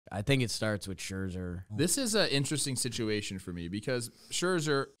I think it starts with Scherzer. This is an interesting situation for me because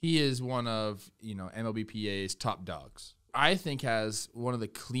Scherzer, he is one of, MLBPA's top dogs. I think has one of the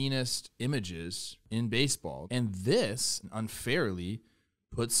cleanest images in baseball. And this unfairly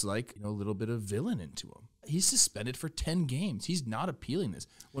puts a little bit of villain into him. He's suspended for 10 games. He's not appealing this.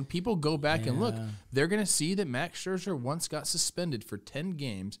 When people go back and look, they're going to see that Max Scherzer once got suspended for 10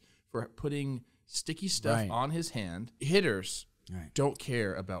 games for putting sticky stuff on his hand. Hitters don't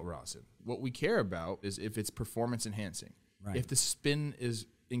care about rosin. What we care about is if it's performance enhancing. If the spin is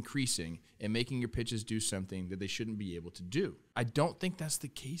increasing and making your pitches do something that they shouldn't be able to do. I don't think that's the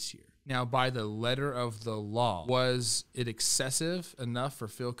case here. Now, by the letter of the law, was it excessive enough for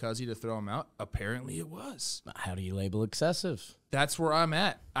Phil Cuzzy to throw him out? Apparently it was. How do you label excessive? That's where I'm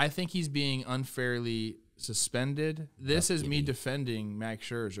at. I think he's being unfairly suspended. This is me defending Max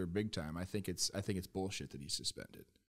Scherzer big time. I think it's bullshit that he's suspended.